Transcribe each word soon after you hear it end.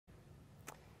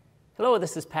Hello,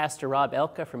 this is Pastor Rob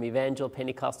Elka from Evangel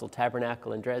Pentecostal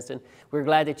Tabernacle in Dresden. We're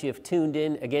glad that you have tuned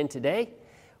in again today.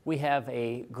 We have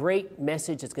a great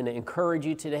message that's going to encourage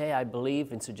you today, I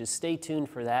believe, and so just stay tuned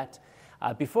for that.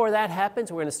 Before that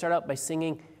happens, we're going to start out by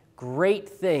singing Great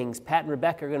Things. Pat and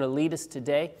Rebecca are going to lead us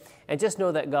today, and just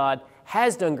know that God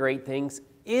has done great things,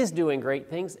 is doing great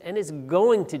things, and is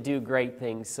going to do great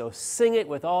things. So sing it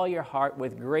with all your heart,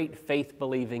 with great faith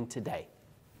believing today.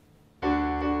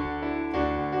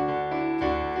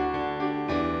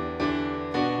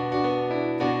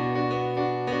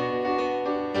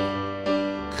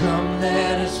 Come,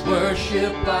 let us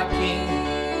worship our King.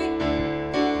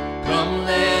 Come,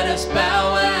 let us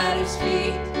bow at His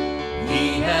feet.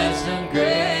 He has done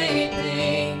great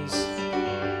things.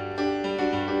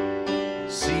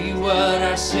 See what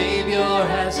our Savior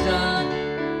has done.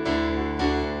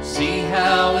 See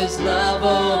how His love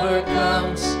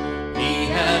overcomes. He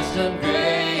has done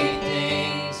great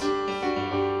things.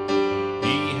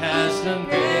 He has done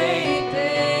great things.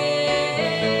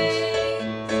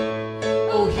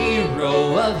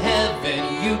 Hero of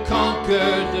heaven, you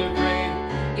conquered the grave.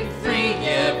 You free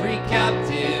every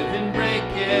captive and break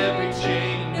every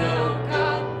chain. Oh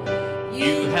God,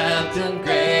 you have done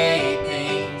great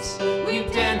things.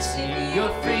 We've danced in your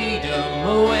freedom,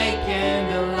 awake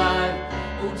and alive.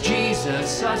 Oh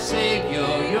Jesus, our Savior,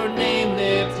 your name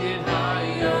lifted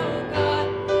high. Oh God,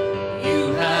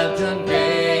 you have done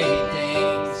great things.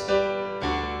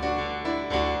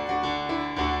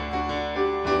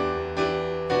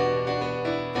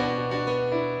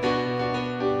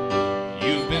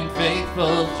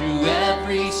 Faithful through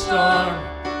every storm,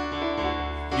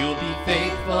 you'll be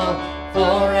faithful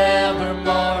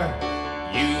forevermore.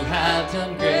 You have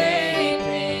done great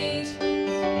things,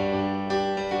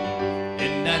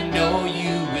 and I know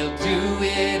you will do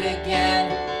it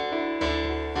again.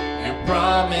 Your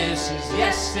promise is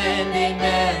yes and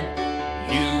amen.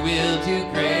 You will do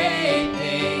great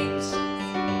things.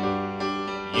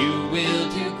 You will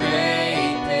do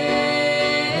great things.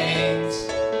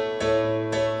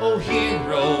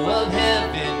 Hero of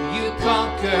heaven, you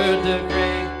conquered the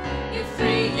grave. You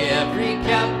free every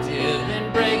captive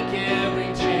and break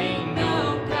every chain.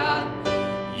 Oh God,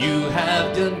 you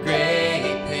have done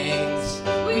great things.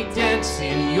 We dance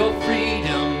in your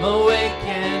freedom, awake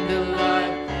and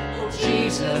alive. Oh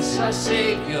Jesus, our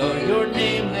Savior, your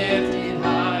name lifted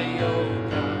high. Oh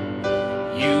God,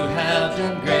 you have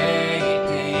done great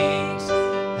things.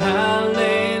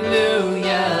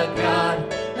 Hallelujah, God.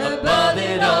 Above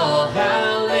it all,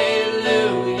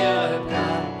 hallelujah,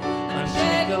 God,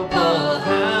 unshakable,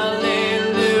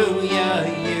 hallelujah,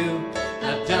 you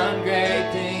have done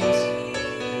great things.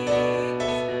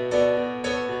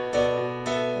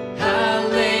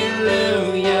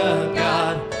 Hallelujah,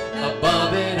 God,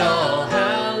 above it all,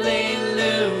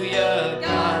 hallelujah,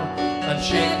 God,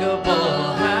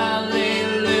 unshakable,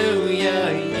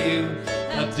 hallelujah, you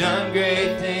have done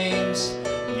great things.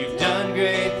 You've done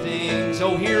great things.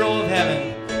 Oh, hero of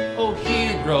heaven, oh,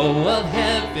 hero of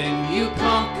heaven, you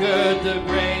conquered the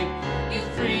grave. You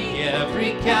free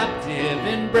every captive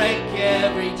and break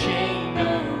every chain.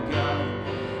 Oh, God,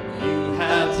 you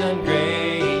have done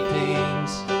great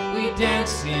things. We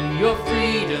dance in your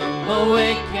freedom,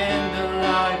 awake and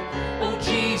alive. Oh,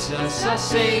 Jesus, our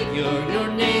Savior, your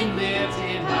name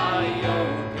lifted high. Oh,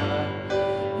 God,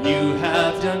 you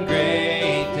have done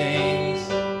great things.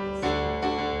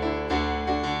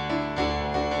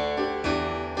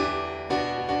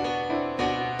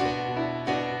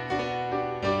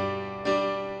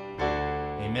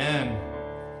 Amen.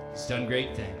 He's done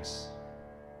great things.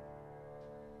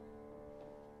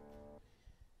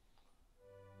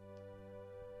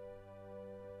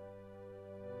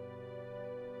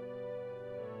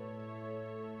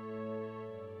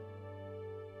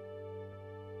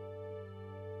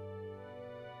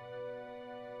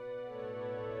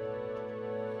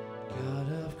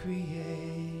 God of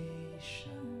creation,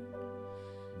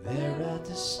 there at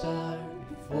the start,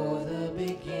 before the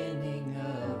beginning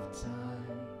of time.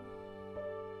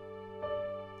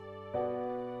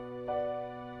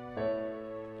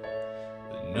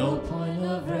 No point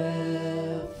of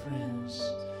reference,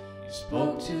 you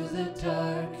spoke to the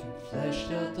dark and fleshed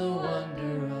out the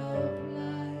wonder of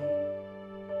light.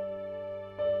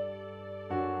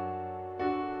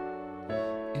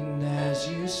 And as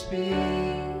you speak,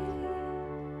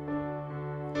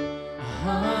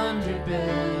 100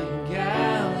 billion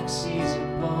galaxies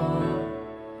are born.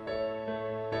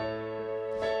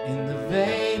 In the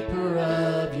vapor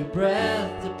of your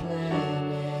breath, the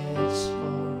planets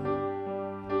form.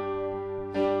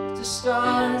 The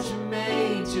stars are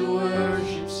made to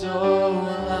worship so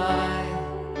alive.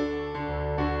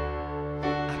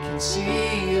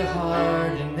 see your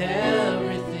heart in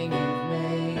everything you've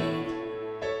made.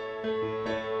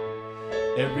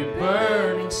 Every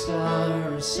burning star,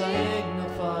 a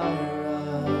signifier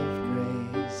of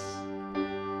grace.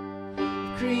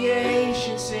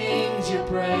 Creation sings your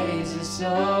praises, so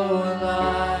will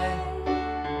I.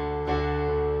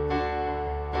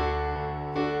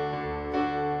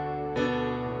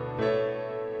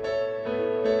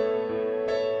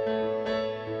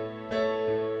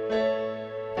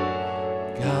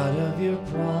 God of your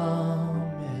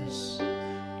promise,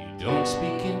 you don't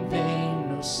speak in vain,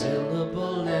 no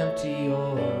syllable empty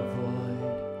or void.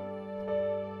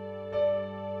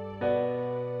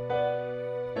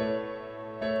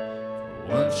 For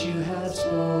once you have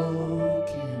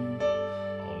spoken,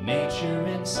 all nature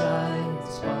in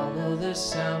silence follow the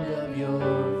sound of your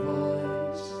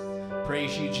voice.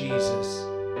 Praise you, Jesus.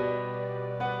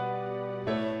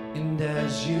 And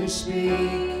as you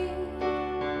speak,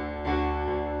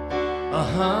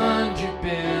 100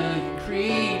 billion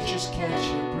creatures catch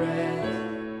your breath,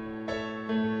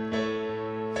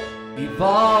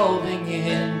 evolving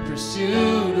in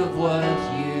pursuit of what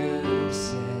you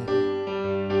said.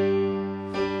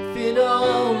 If it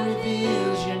all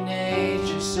reveals your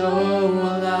nature, so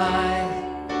will I.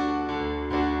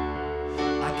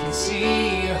 I can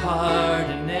see your heart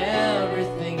in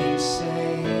everything you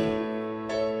say.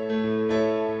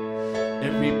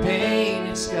 Every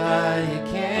painted sky, a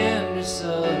canvas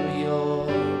of your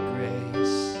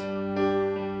grace.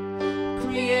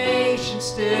 Creation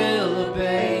still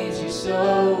obeys you,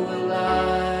 so will I.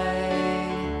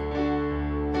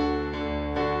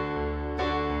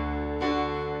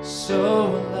 So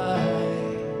will I.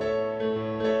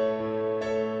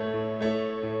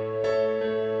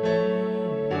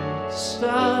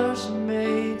 Stars are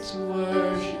made to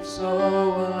worship, so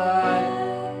will I.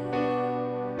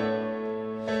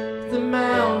 The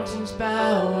mountains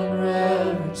bow in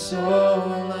reverence, so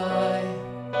will I.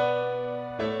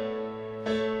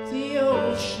 The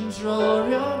oceans roar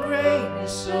your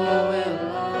greatness, so will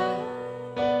I.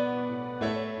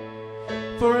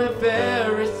 For if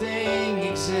everything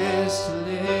exists to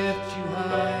lift you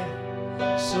high,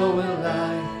 so will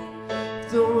I. If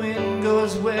the wind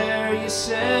goes where you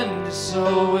send it, so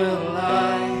will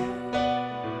I.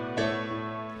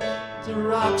 The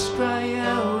rocks cry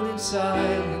out in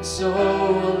silence, so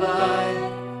will I.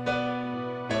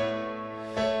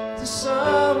 The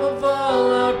sum of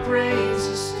all our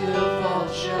praises still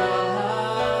falls shy.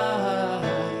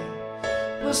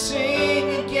 We'll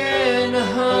sing again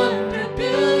 100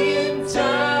 billion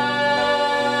times.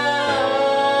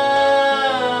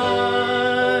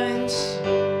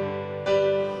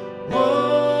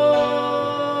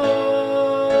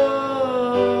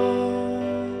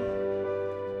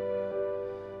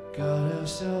 God of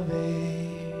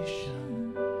salvation,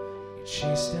 you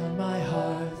chase down my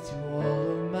heart through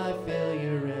all of my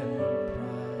failure and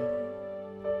pride.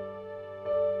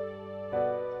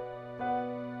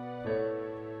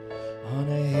 On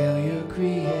a hill you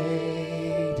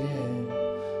created,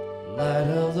 light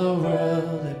of the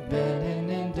world,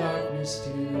 abandoned in darkness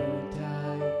to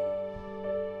die.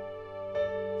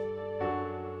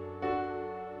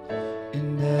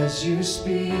 And as you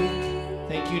speak,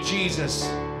 thank you, Jesus,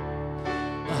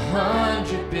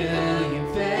 100 billion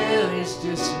failures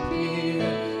disappear.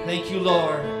 Thank you,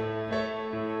 Lord.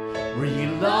 Where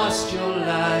you lost your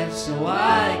life so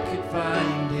I could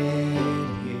find it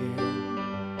here.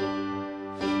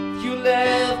 If you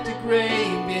left a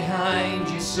grave behind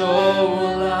you, so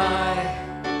will I.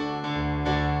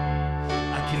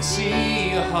 I can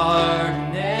see your heart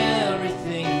in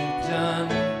everything you've done.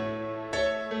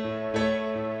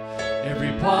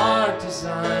 Every part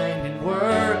designed and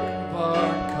work of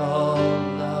art called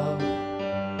love.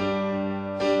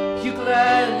 You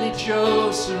gladly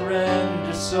chose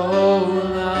surrender, so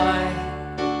will I.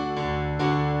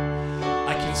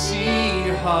 I can see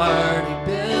your heart a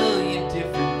billion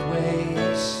different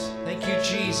ways. Thank you,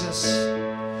 Jesus.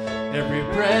 Every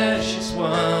precious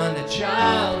one, a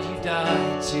child you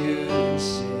died to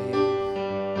save.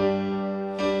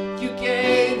 You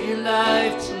gave your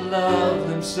life to love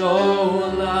them, so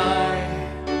will I.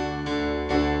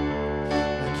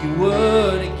 Like you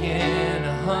would again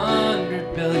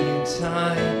 100 billion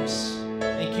times.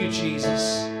 Thank you,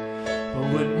 Jesus. But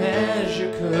what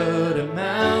measure could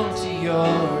amount to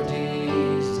your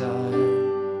desire?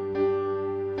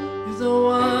 You're the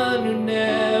one who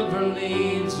never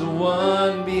leaves the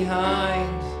one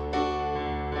behind.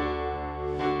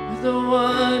 You're the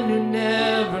one who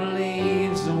never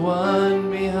leaves the one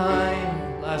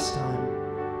behind. Last time.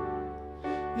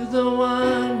 You're the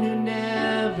one who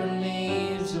never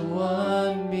leaves the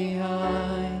one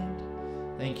behind.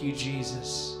 Thank you,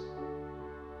 Jesus.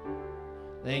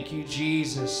 Thank you,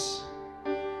 Jesus.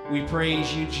 We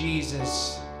praise you,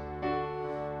 Jesus.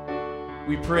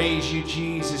 We praise you,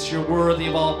 Jesus. You're worthy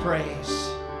of all praise.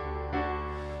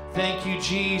 Thank you,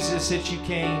 Jesus, that you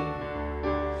came.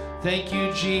 Thank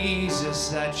you, Jesus,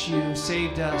 that you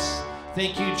saved us.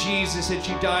 Thank you, Jesus, that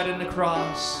you died on the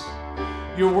cross.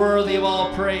 You're worthy of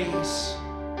all praise.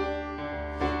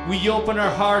 We open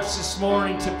our hearts this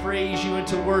morning to praise you and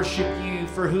to worship you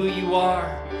for who you are,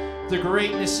 the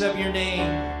greatness of your name,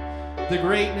 the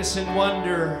greatness and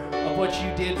wonder of what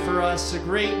you did for us, the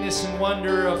greatness and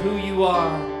wonder of who you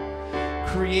are,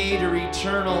 Creator,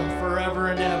 eternal, forever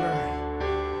and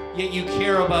ever. Yet you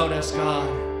care about us, God.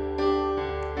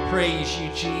 Praise you,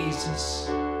 Jesus.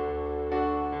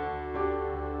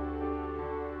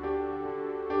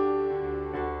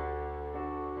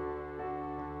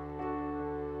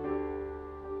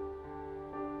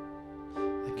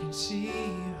 I can see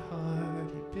your heart,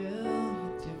 you build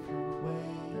in different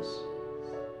ways.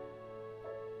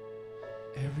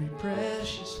 Every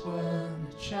precious one,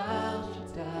 a child you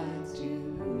died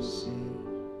to save.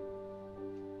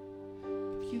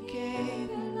 If you gave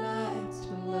your life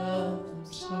to love them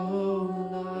so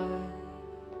alive.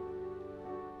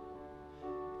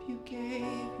 If you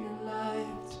gave your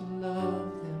life to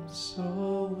love them, so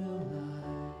will I.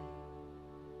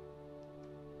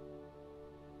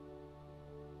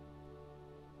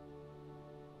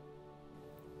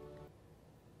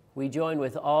 We join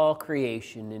with all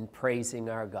creation in praising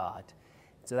our God.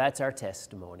 So that's our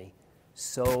testimony.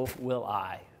 So will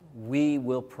I. We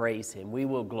will praise him. We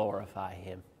will glorify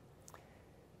him.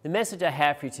 The message I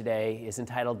have for you today is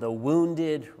entitled The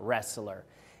Wounded Wrestler,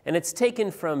 and it's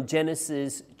taken from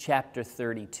Genesis chapter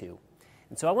 32.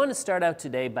 And so I want to start out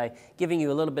today by giving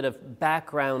you a little bit of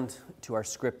background to our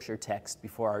scripture text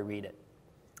before I read it.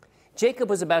 Jacob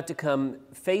was about to come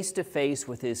face to face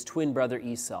with his twin brother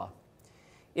Esau.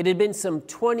 It had been some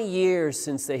 20 years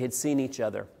since they had seen each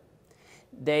other.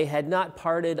 They had not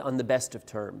parted on the best of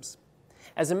terms.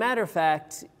 As a matter of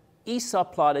fact, Esau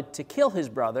plotted to kill his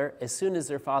brother as soon as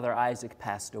their father Isaac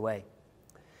passed away.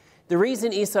 The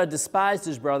reason Esau despised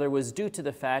his brother was due to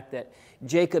the fact that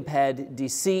Jacob had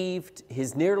deceived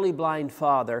his nearly blind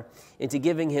father into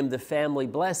giving him the family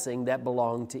blessing that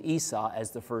belonged to Esau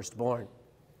as the firstborn.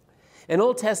 An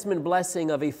Old Testament blessing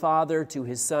of a father to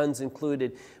his sons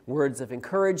included words of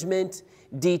encouragement,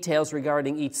 details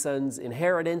regarding each son's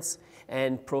inheritance,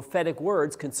 and prophetic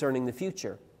words concerning the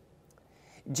future.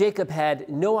 Jacob had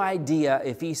no idea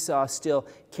if Esau still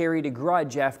carried a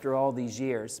grudge after all these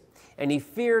years, and he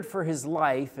feared for his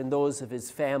life and those of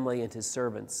his family and his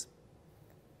servants.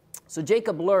 So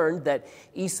Jacob learned that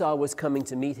Esau was coming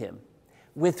to meet him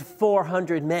with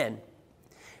 400 men.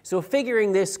 So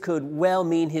figuring this could well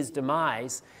mean his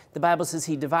demise, the Bible says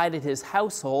he divided his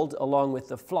household along with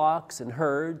the flocks and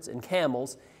herds and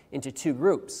camels into two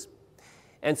groups.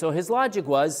 And so his logic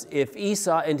was, if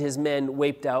Esau and his men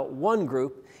wiped out one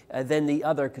group, then the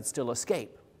other could still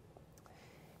escape.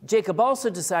 Jacob also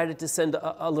decided to send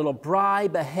a little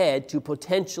bribe ahead to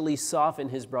potentially soften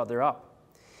his brother up.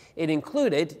 It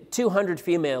included 200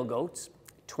 female goats,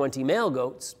 20 male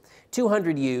goats,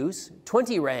 200 ewes,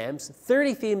 20 rams,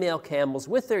 30 female camels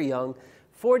with their young,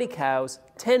 40 cows,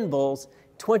 10 bulls,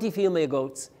 20 female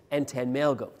goats, and 10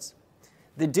 male goats.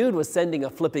 The dude was sending a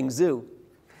flipping zoo.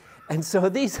 And so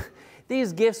these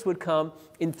gifts would come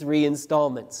in 3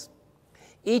 installments.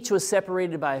 Each was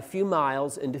separated by a few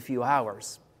miles and a few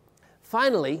hours.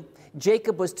 Finally,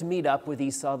 Jacob was to meet up with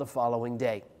Esau the following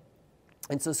day.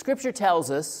 And so Scripture tells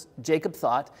us, Jacob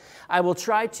thought, I will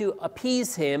try to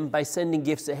appease him by sending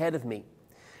gifts ahead of me.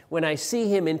 When I see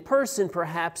him in person,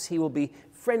 perhaps he will be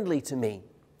friendly to me.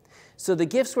 So the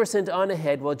gifts were sent on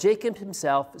ahead while Jacob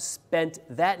himself spent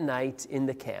that night in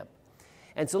the camp.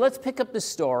 And so let's pick up the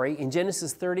story in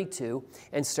Genesis 32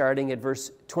 and starting at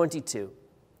verse 22.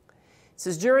 It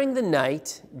says, during the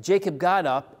night, Jacob got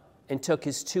up and took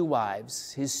his 2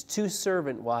 wives, his 2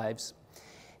 servant wives,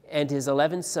 and his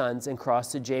 11 sons, and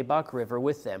crossed the Jabbok River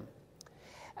with them.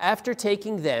 After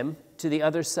taking them to the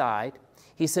other side,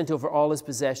 he sent over all his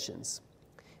possessions.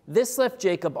 This left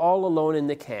Jacob all alone in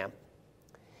the camp.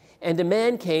 And a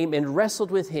man came and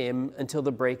wrestled with him until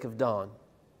the break of dawn.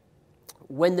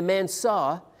 When the man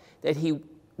saw that he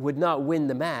would not win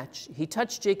the match, he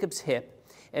touched Jacob's hip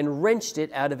and wrenched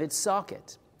it out of its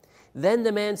socket. Then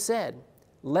the man said,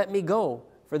 let me go,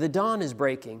 for the dawn is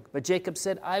breaking. But Jacob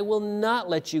said, I will not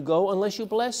let you go unless you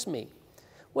bless me.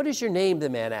 What is your name? The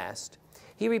man asked.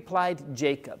 He replied,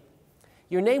 Jacob.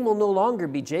 Your name will no longer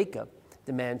be Jacob,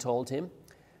 the man told him,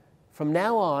 From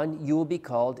now on, you will be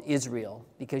called Israel,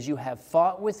 because you have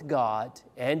fought with God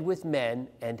and with men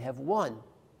and have won.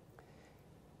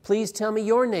 Please tell me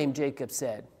your name, Jacob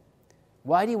said.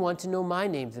 Why do you want to know my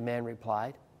name? The man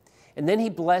replied. And then he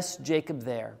blessed Jacob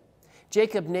there.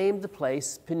 Jacob named the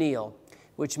place Peniel,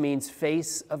 which means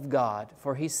face of God,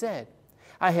 for he said,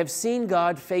 I have seen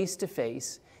God face to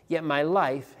face, yet my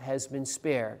life has been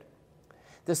spared.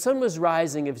 The sun was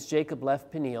rising as Jacob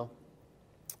left Peniel,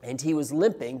 and he was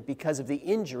limping because of the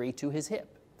injury to his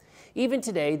hip. Even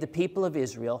today, the people of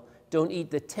Israel don't eat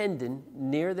the tendon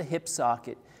near the hip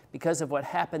socket because of what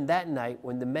happened that night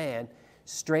when the man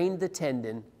strained the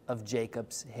tendon of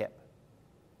Jacob's hip.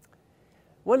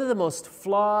 One of the most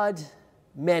flawed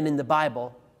men in the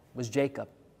Bible was Jacob.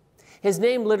 His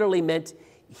name literally meant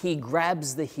he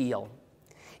grabs the heel.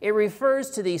 It refers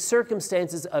to the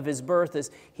circumstances of his birth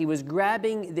as he was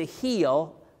grabbing the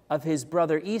heel of his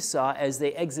brother Esau as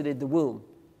they exited the womb.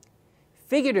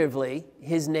 Figuratively,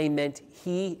 his name meant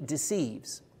he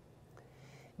deceives.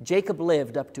 Jacob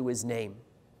lived up to his name.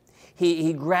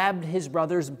 He grabbed his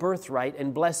brother's birthright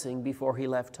and blessing before he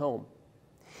left home.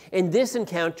 In this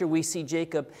encounter, we see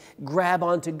Jacob grab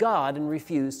onto God and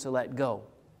refuse to let go.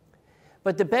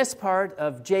 But the best part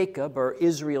of Jacob, or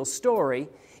Israel's story,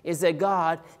 is that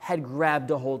God had grabbed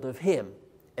a hold of him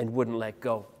and wouldn't let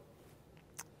go.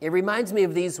 It reminds me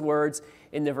of these words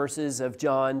in the verses of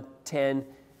John 10,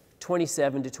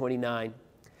 27 to 29.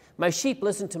 My sheep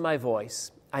listen to my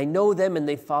voice. I know them and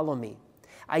they follow me.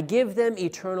 I give them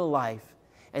eternal life,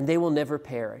 and they will never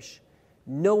perish.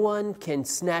 No one can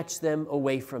snatch them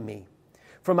away from me.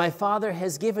 For my Father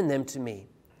has given them to me,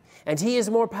 and he is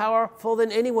more powerful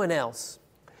than anyone else.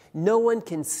 No one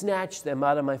can snatch them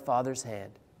out of my Father's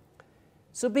hand.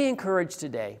 So be encouraged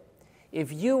today.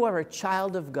 If you are a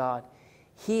child of God,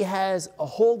 he has a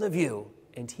hold of you,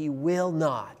 and he will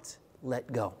not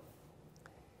let go.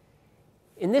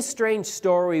 In this strange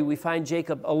story, we find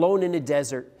Jacob alone in a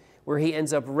desert where he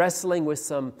ends up wrestling with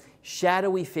some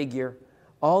shadowy figure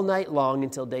all night long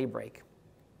until daybreak.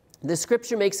 The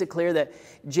scripture makes it clear that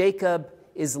Jacob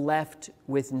is left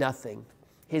with nothing.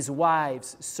 His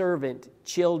wives, servant,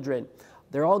 children,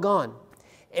 they're all gone.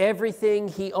 Everything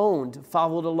he owned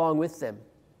followed along with them.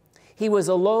 He was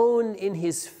alone in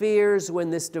his fears when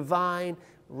this divine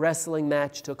wrestling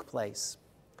match took place.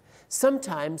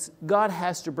 Sometimes God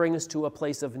has to bring us to a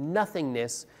place of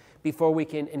nothingness before we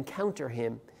can encounter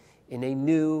him in a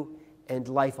new and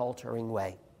life-altering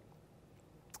way.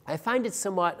 I find it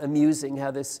somewhat amusing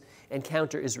how this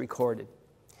encounter is recorded.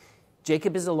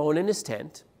 Jacob is alone in his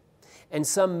tent, and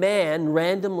some man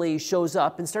randomly shows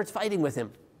up and starts fighting with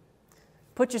him.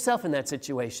 Put yourself in that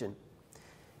situation.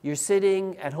 You're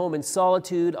sitting at home in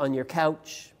solitude on your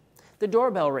couch. The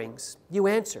doorbell rings. You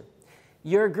answer.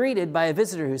 You're greeted by a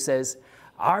visitor who says,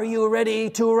 "Are you ready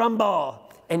to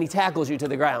rumble?" And he tackles you to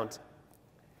the ground.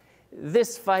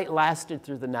 This fight lasted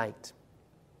through the night.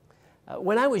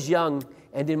 When I was young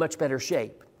and in much better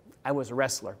shape, I was a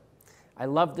wrestler. I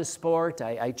loved the sport,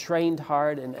 I trained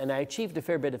hard, and I achieved a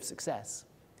fair bit of success.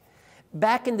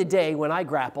 Back in the day when I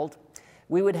grappled,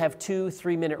 we would have 2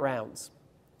 3-minute rounds.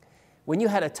 When you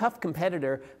had a tough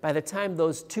competitor, by the time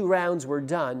those 2 rounds were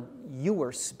done, you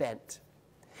were spent.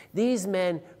 These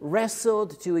men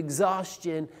wrestled to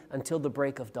exhaustion until the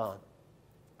break of dawn.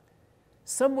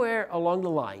 Somewhere along the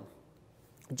line,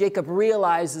 Jacob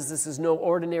realizes this is no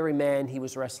ordinary man he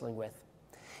was wrestling with.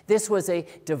 This was a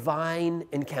divine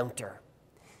encounter.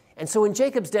 And so in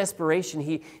Jacob's desperation,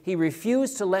 he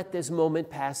refused to let this moment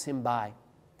pass him by.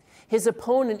 His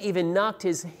opponent even knocked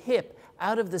his hip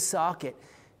out of the socket,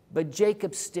 but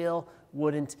Jacob still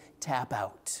wouldn't tap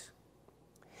out.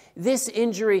 This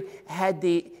injury had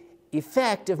the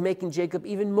effect of making Jacob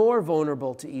even more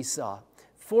vulnerable to Esau,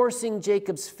 forcing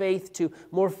Jacob's faith to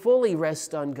more fully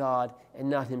rest on God and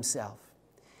not himself.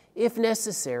 If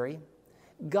necessary,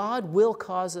 God will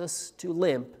cause us to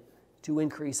limp to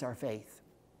increase our faith.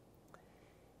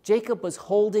 Jacob was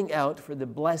holding out for the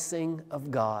blessing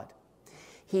of God.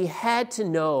 He had to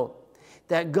know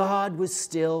that God was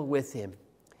still with him.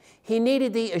 He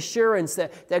needed the assurance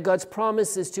that God's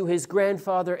promises to his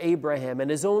grandfather Abraham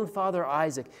and his own father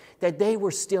Isaac, that they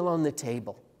were still on the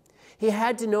table. He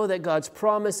had to know that God's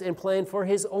promise and plan for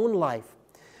his own life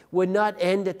would not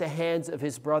end at the hands of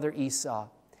his brother Esau,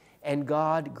 and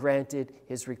God granted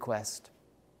his request.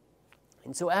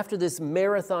 And so after this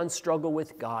marathon struggle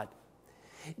with God,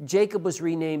 Jacob was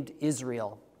renamed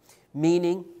Israel,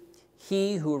 meaning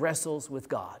he who wrestles with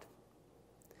God.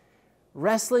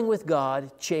 Wrestling with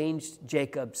God changed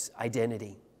Jacob's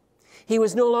identity. He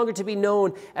was no longer to be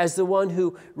known as the one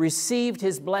who received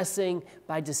his blessing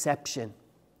by deception.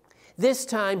 This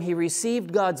time he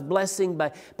received God's blessing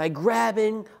by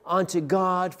grabbing onto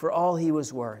God for all he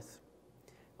was worth.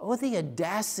 Oh, the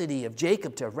audacity of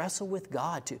Jacob to wrestle with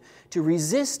God, to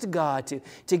resist God,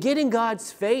 to get in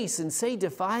God's face and say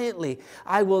defiantly,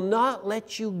 I will not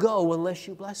let you go unless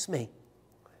you bless me.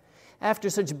 After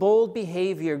such bold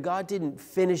behavior, God didn't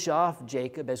finish off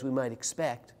Jacob as we might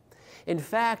expect. In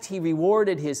fact, he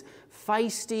rewarded his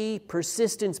feisty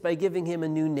persistence by giving him a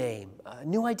new name, a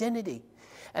new identity,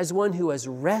 as one who has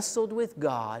wrestled with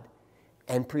God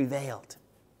and prevailed.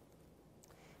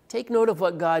 Take note of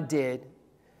what God did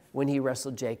when he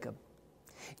wrestled Jacob.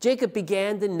 Jacob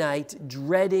began the night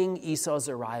dreading Esau's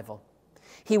arrival.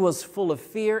 He was full of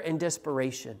fear and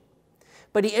desperation.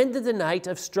 But he ended the night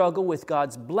of struggle with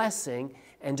God's blessing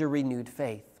and a renewed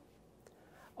faith.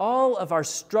 All of our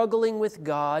struggling with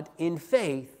God in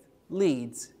faith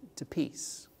leads to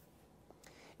peace.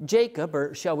 Jacob,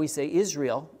 or shall we say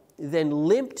Israel, then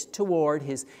limped toward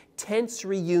his tense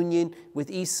reunion with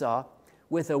Esau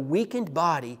with a weakened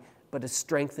body but a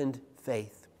strengthened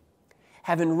faith.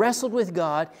 Having wrestled with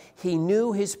God, he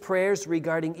knew his prayers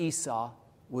regarding Esau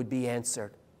would be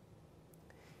answered.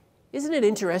 Isn't it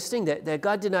interesting that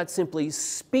God did not simply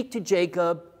speak to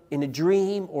Jacob in a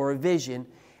dream or a vision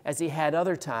as he had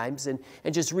other times and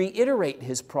just reiterate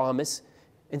his promise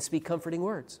and speak comforting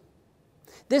words?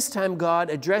 This time God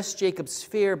addressed Jacob's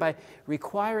fear by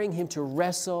requiring him to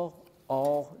wrestle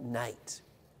all night.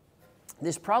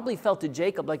 This probably felt to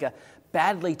Jacob like a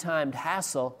badly timed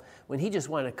hassle when he just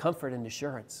wanted comfort and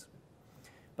assurance.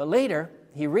 But later,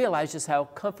 he realized just how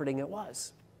comforting it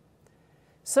was.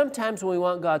 Sometimes when we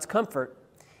want God's comfort,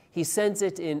 he sends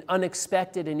it in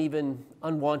unexpected and even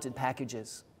unwanted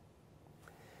packages.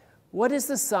 What is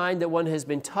the sign that one has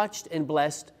been touched and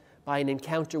blessed by an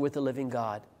encounter with the living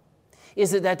God?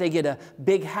 Is it that they get a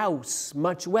big house,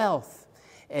 much wealth,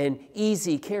 and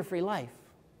easy, carefree life?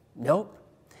 Nope.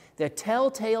 The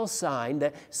telltale sign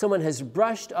that someone has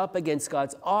brushed up against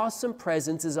God's awesome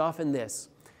presence is often this: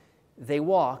 they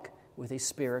walk with a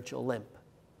spiritual limp.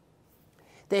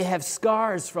 They have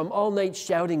scars from all-night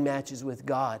shouting matches with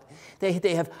God.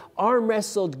 They have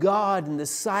arm-wrestled God in the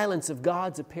silence of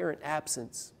God's apparent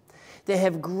absence. They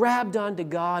have grabbed onto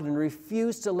God and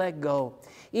refused to let go,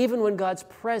 even when God's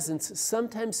presence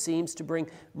sometimes seems to bring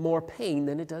more pain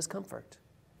than it does comfort.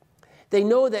 They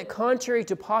know that contrary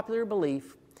to popular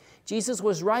belief, Jesus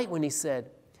was right when he said,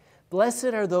 "Blessed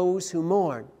are those who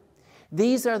mourn.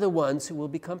 These are the ones who will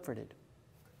be comforted."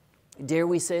 Dare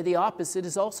we say the opposite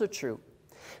is also true.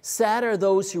 Sad are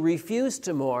those who refuse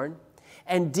to mourn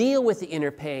and deal with the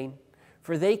inner pain,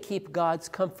 for they keep God's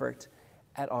comfort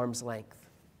at arm's length.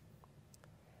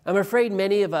 I'm afraid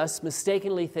many of us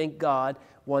mistakenly think God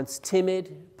wants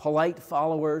timid, polite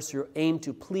followers who aim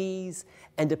to please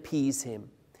and appease him,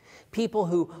 people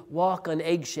who walk on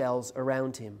eggshells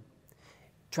around him,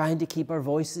 trying to keep our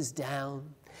voices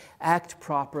down, act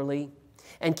properly,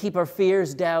 and keep our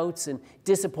fears, doubts, and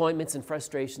disappointments and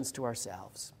frustrations to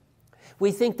ourselves.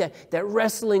 We think that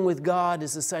wrestling with God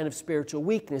is a sign of spiritual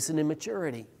weakness and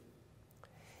immaturity.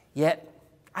 Yet,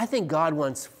 I think God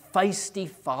wants feisty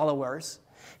followers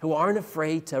who aren't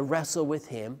afraid to wrestle with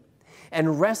him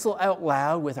and wrestle out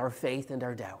loud with our faith and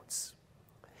our doubts.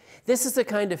 This is the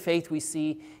kind of faith we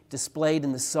see displayed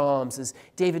in the Psalms as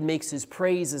David makes his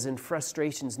praises and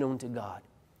frustrations known to God.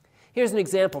 Here's an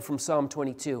example from Psalm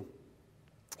 22.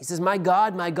 He says, my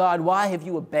God, why have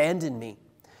you abandoned me?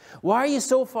 Why are you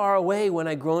so far away when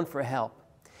I groan for help?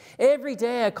 Every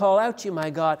day I call out to you, my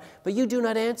God, but you do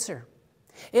not answer.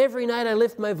 Every night I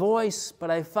lift my voice, but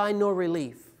I find no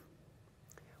relief."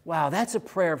 Wow, that's a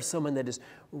prayer of someone that is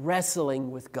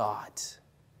wrestling with God.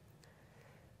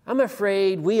 I'm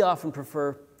afraid we often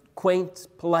prefer quaint,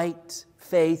 polite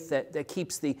faith that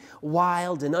keeps the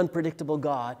wild and unpredictable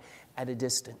God at a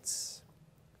distance.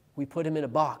 We put him in a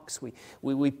box, we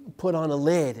put on a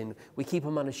lid, and we keep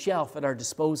him on a shelf at our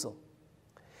disposal.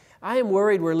 I am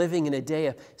worried we're living in a day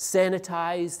of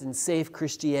sanitized and safe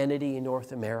Christianity in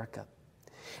North America.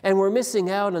 And we're missing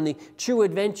out on the true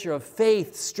adventure of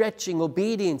faith, stretching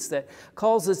obedience that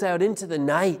calls us out into the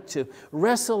night to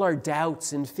wrestle our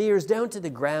doubts and fears down to the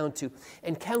ground, to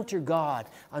encounter God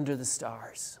under the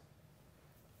stars.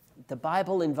 The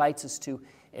Bible invites us to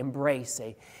embrace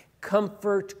a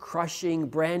comfort-crushing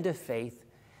brand of faith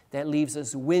that leaves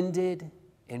us winded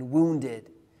and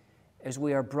wounded as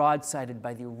we are broadsided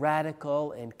by the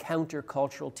radical and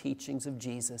countercultural teachings of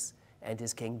Jesus and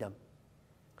his kingdom.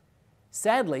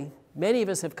 Sadly, many of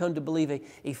us have come to believe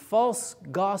a false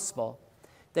gospel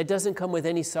that doesn't come with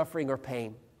any suffering or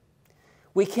pain.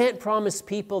 We can't promise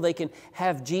people they can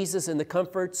have Jesus and the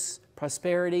comforts,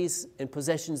 prosperities, and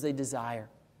possessions they desire.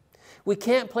 We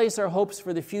can't place our hopes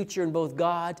for the future in both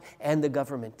God and the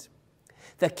government.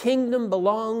 The kingdom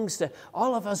belongs to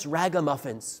all of us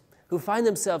ragamuffins who find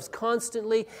themselves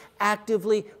constantly,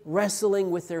 actively wrestling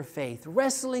with their faith,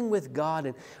 wrestling with God,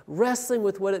 and wrestling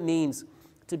with what it means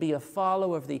to be a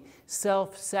follower of the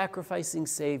self-sacrificing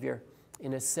Savior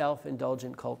in a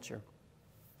self-indulgent culture.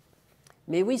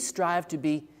 May we strive to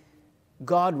be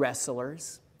God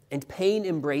wrestlers and pain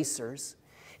embracers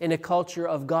in a culture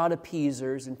of God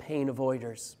appeasers and pain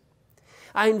avoiders.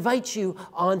 I invite you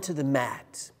onto the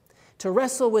mat to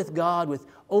wrestle with God with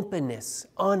openness,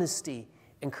 honesty,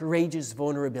 and courageous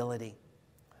vulnerability.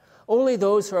 Only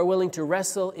those who are willing to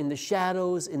wrestle in the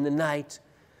shadows in the night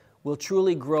will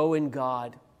truly grow in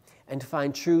God and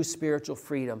find true spiritual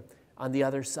freedom on the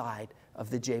other side of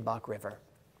the Jabbok River.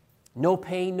 No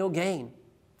pain, no gain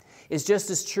is just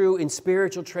as true in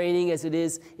spiritual training as it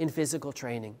is in physical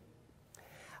training.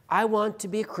 I want to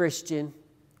be a Christian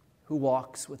who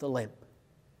walks with a limp.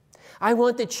 I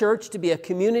want the church to be a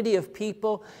community of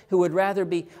people who would rather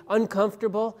be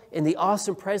uncomfortable in the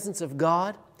awesome presence of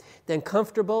God than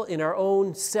comfortable in our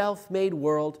own self-made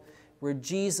world where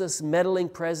Jesus' meddling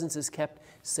presence is kept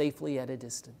safely at a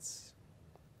distance.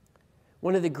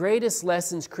 One of the greatest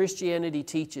lessons Christianity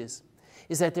teaches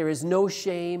is that there is no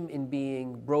shame in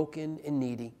being broken and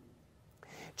needy.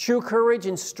 True courage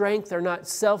and strength are not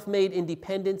self-made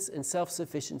independence and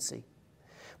self-sufficiency,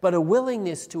 but a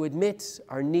willingness to admit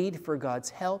our need for God's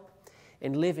help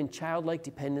and live in childlike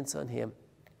dependence on Him.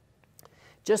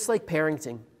 Just like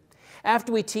parenting,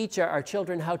 after we teach our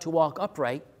children how to walk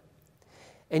upright,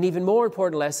 an even more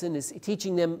important lesson is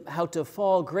teaching them how to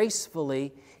fall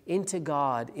gracefully into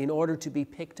God in order to be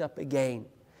picked up again,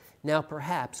 now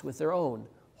perhaps with their own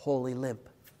holy limp.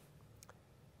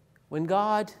 When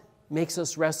God makes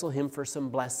us wrestle Him for some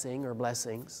blessing or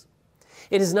blessings,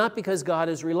 it is not because God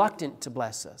is reluctant to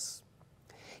bless us,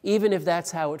 even if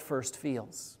that's how it first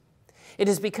feels. It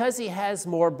is because He has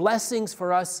more blessings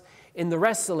for us in the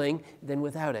wrestling than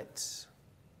without it.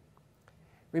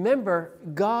 Remember,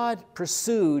 God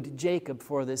pursued Jacob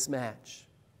for this match.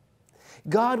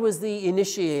 God was the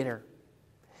initiator.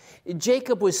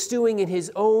 Jacob was stewing in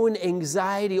his own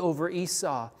anxiety over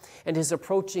Esau and his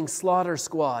approaching slaughter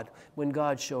squad when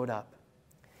God showed up.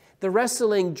 The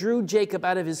wrestling drew Jacob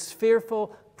out of his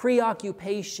fearful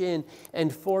preoccupation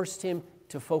and forced him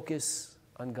to focus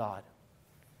on God.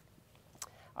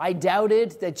 I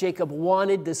doubted that Jacob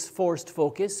wanted this forced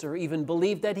focus or even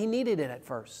believed that he needed it at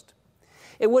first.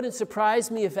 It wouldn't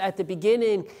surprise me if at the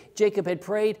beginning Jacob had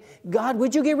prayed, God,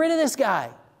 would you get rid of this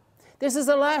guy? This is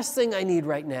the last thing I need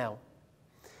right now.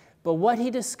 But what he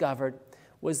discovered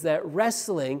was that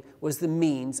wrestling was the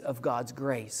means of God's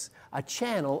grace, a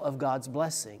channel of God's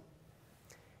blessing.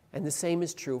 And the same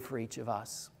is true for each of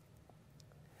us.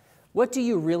 What do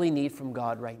you really need from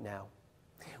God right now?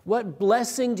 What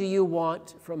blessing do you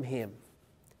want from Him?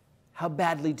 How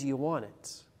badly do you want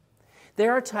it?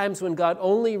 There are times when God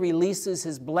only releases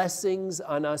His blessings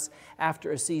on us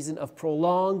after a season of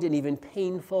prolonged and even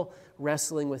painful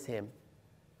wrestling with Him.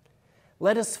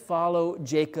 Let us follow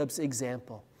Jacob's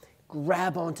example.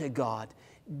 Grab onto God.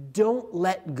 Don't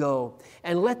let go.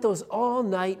 And let those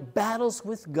all-night battles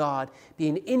with God be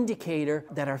an indicator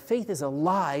that our faith is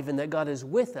alive and that God is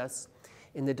with us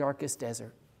in the darkest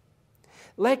desert.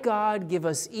 Let God give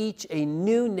us each a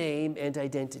new name and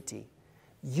identity.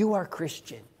 You are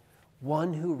Christian,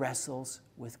 one who wrestles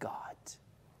with God.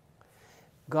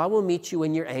 God will meet you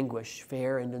in your anguish,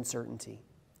 fear, and uncertainty.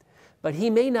 But He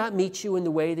may not meet you in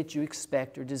the way that you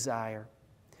expect or desire.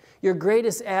 Your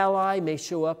greatest ally may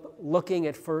show up looking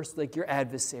at first like your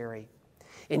adversary,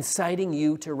 inciting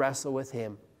you to wrestle with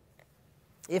him.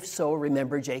 If so,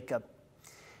 remember Jacob.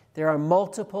 There are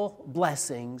multiple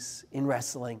blessings in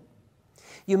wrestling.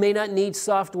 You may not need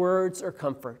soft words or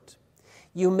comfort.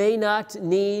 You may not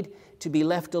need to be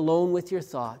left alone with your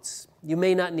thoughts. You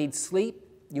may not need sleep.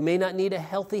 You may not need a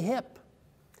healthy hip.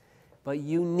 But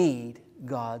you need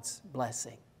God's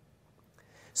blessing.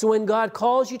 So when God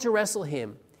calls you to wrestle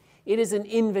Him, it is an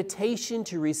invitation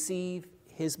to receive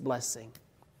His blessing.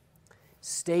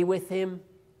 Stay with Him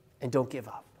and don't give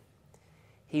up.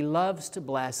 He loves to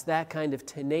bless that kind of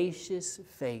tenacious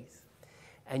faith,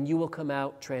 and you will come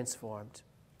out transformed.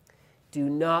 Do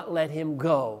not let Him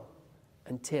go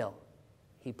until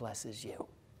He blesses you.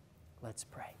 Let's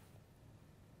pray.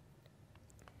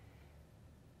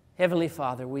 Heavenly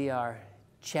Father, we are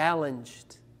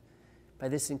challenged by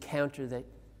this encounter that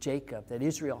Jacob, that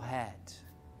Israel had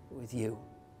with you.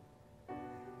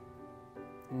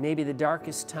 Maybe the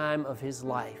darkest time of his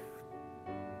life,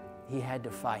 he had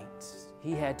to fight.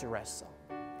 He had to wrestle.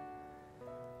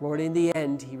 Lord, in the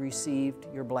end, he received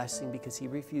your blessing because he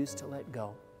refused to let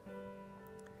go.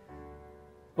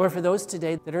 Lord, for those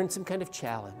today that are in some kind of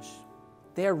challenge,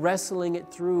 they are wrestling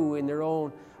it through in their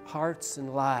own hearts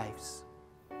and lives.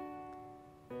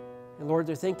 And Lord,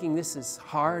 they're thinking this is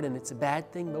hard and it's a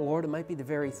bad thing, but Lord, it might be the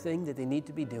very thing that they need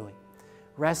to be doing.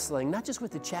 Wrestling, not just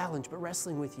with the challenge, but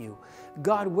wrestling with you.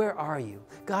 God, where are you?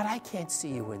 God, I can't see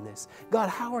you in this. God,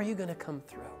 how are you going to come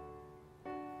through?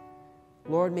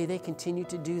 Lord, may they continue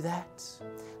to do that.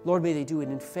 Lord, may they do it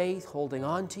in faith, holding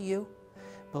on to you,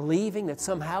 believing that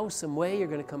somehow, some way you're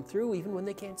going to come through even when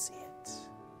they can't see it.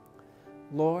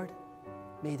 Lord,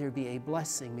 may there be a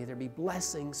blessing. May there be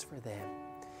blessings for them.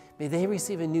 May they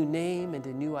receive a new name and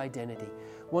a new identity,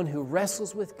 one who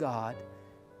wrestles with God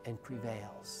and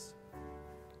prevails.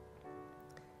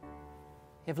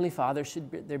 Heavenly Father,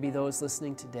 should there be those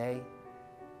listening today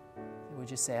who would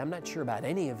just say, I'm not sure about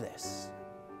any of this.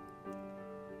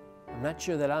 I'm not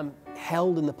sure that I'm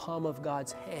held in the palm of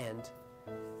God's hand.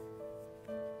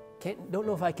 Don't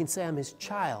know if I can say I'm his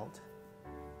child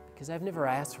because I've never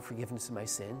asked for forgiveness of my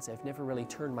sins. I've never really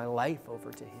turned my life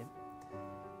over to him.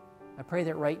 I pray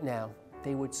that right now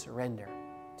they would surrender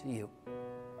to you.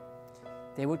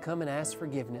 They would come and ask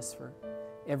forgiveness for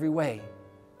every way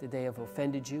that they have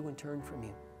offended you and turned from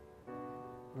you.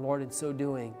 Lord, in so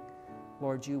doing,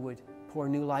 Lord, you would pour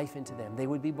new life into them. They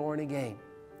would be born again.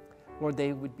 Lord,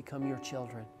 they would become your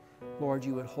children. Lord,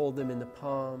 you would hold them in the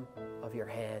palm of your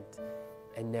hand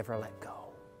and never let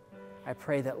go. I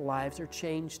pray that lives are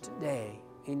changed today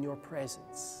in your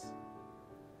presence.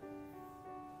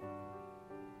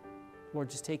 Lord,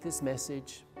 just take this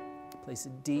message, place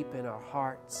it deep in our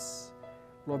hearts.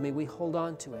 Lord, may we hold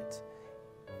on to it.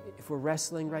 If we're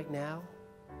wrestling right now,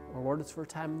 or Lord, it's for a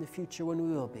time in the future when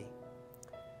we will be.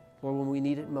 Lord, when we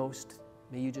need it most,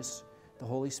 may you just, the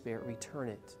Holy Spirit, return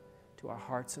it to our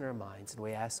hearts and our minds. And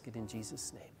we ask it in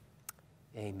Jesus' name.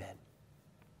 Amen.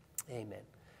 Amen.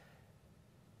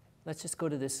 Let's just go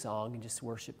to this song and just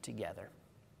worship together.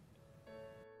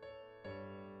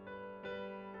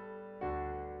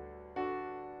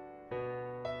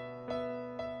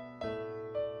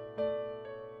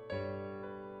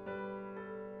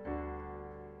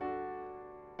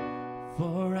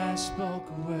 For I spoke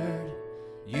a word,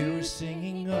 you were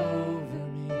singing over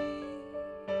me.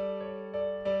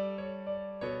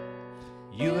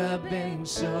 You have been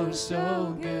so,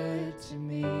 so good to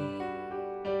me.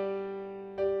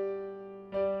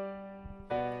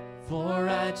 For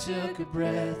I took a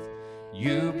breath,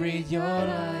 you breathed your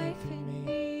life in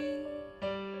me.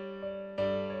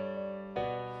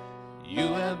 You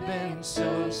have been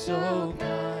so, so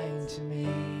kind to me.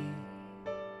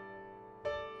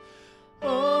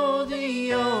 Oh,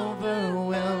 the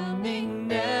overwhelming,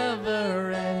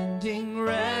 never-ending,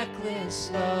 reckless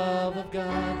love of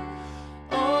God.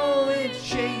 Oh, it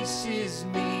chases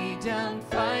me down,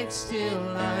 fights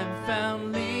till I'm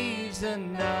found, leaves the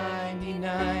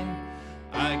 99.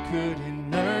 I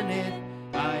couldn't earn it,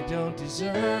 I don't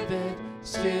deserve it,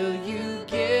 still you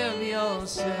give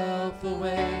yourself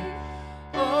away.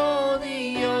 Oh,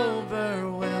 the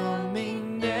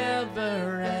overwhelming,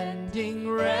 never-ending,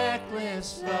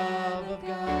 reckless love of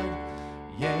God.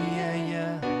 Yeah, yeah,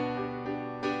 yeah.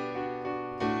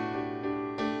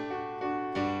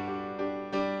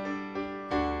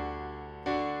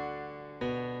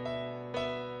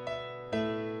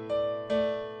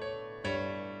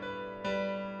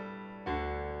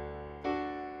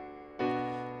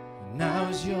 And I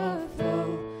was your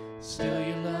foe, still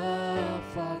your love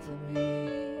fought for me.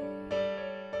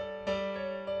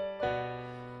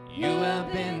 You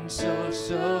have been so,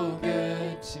 so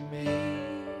good to me.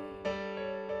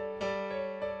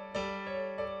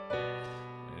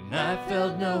 And I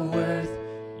felt no worth,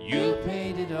 you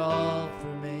paid it all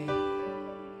for me.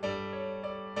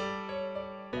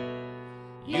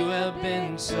 You have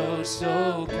been so,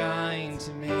 so kind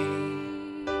to me.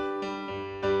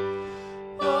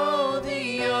 Oh,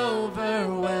 the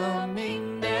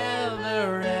overwhelming,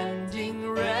 never-ending,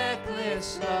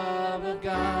 reckless love of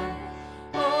God.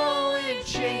 Oh, it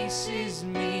chases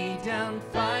me down,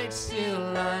 fights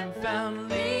till I'm found,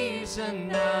 leaves a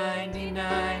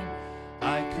 99.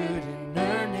 I couldn't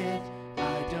earn it,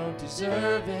 I don't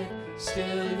deserve it,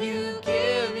 still you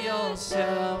give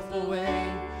yourself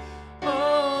away.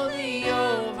 Oh, the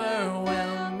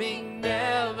overwhelming,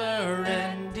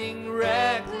 never-ending,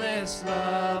 reckless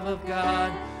love of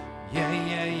God. Yeah,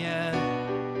 yeah, yeah.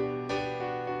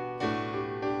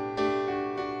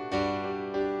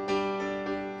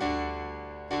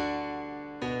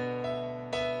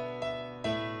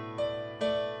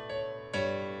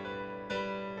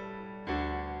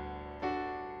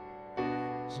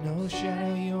 no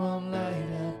shadow you won't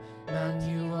light up, mountain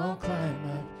you won't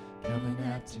climb up, coming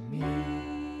after me.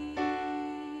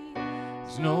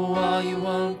 There's no wall you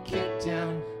won't kick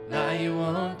down, lie you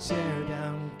won't tear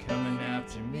down, coming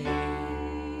after me.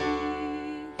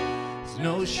 There's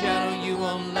no shadow you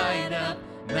won't light up,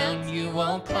 mountain you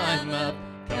won't climb up,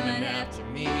 coming after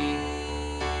me.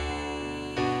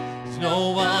 There's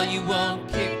no wall you won't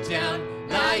kick down,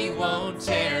 lie you won't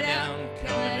tear down,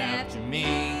 coming after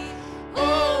me.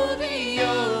 Oh, the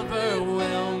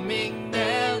overwhelming,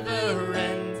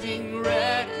 never-ending,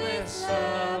 reckless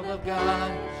love of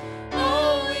God.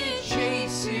 Oh, it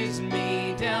chases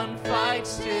me down,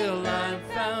 fights till I'm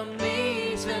found,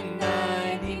 leaves a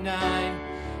 99.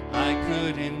 I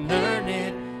couldn't earn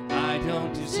it, I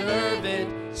don't deserve it,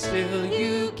 still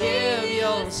you give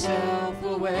yourself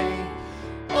away.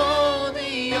 Oh,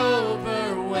 the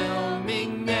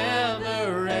overwhelming,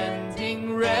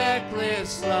 never-ending,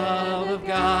 reckless love of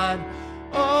God.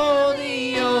 Oh,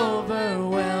 the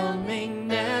overwhelming,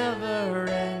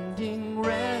 never-ending,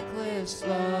 reckless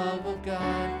love of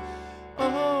God.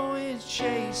 Oh, it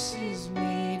chases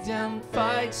me down,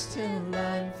 fights till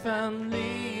I'm found,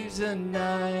 leaves a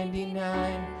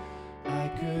 99. I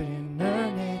couldn't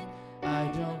earn it, I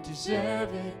don't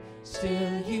deserve it,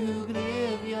 still you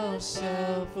give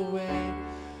yourself away.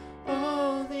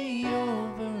 Oh, the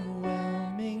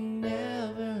overwhelming,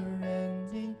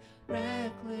 never-ending,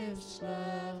 reckless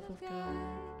love of God.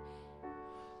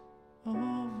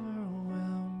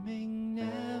 Overwhelming,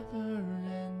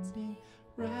 never-ending,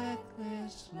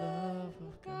 reckless love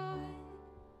of God.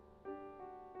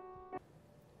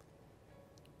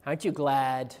 Aren't you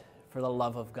glad for the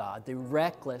love of God, the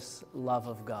reckless love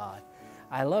of God?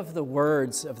 I love the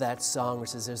words of that song where it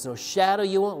says, there's no shadow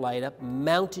you won't light up,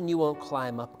 mountain you won't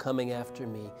climb up, coming after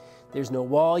me. There's no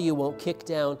wall you won't kick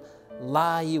down,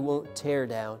 lie you won't tear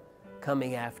down,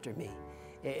 coming after me.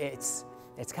 It's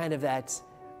kind of that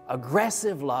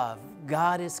aggressive love.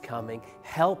 God is coming,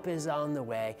 help is on the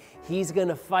way. He's going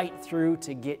to fight through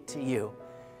to get to you.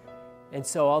 And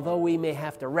so although we may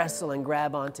have to wrestle and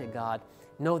grab onto God,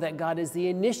 know that God is the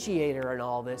initiator in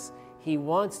all this. He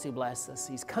wants to bless us.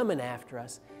 He's coming after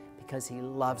us because He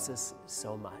loves us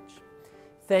so much.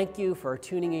 Thank you for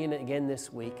tuning in again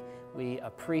this week. We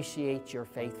appreciate your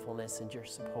faithfulness and your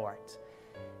support.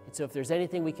 And so if there's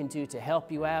anything we can do to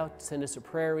help you out, send us a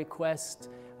prayer request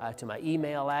to my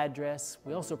email address.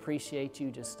 We also appreciate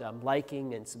you just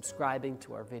liking and subscribing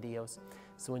to our videos.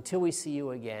 So until we see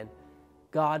you again,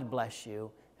 God bless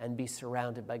you and be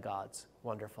surrounded by God's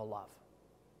wonderful love.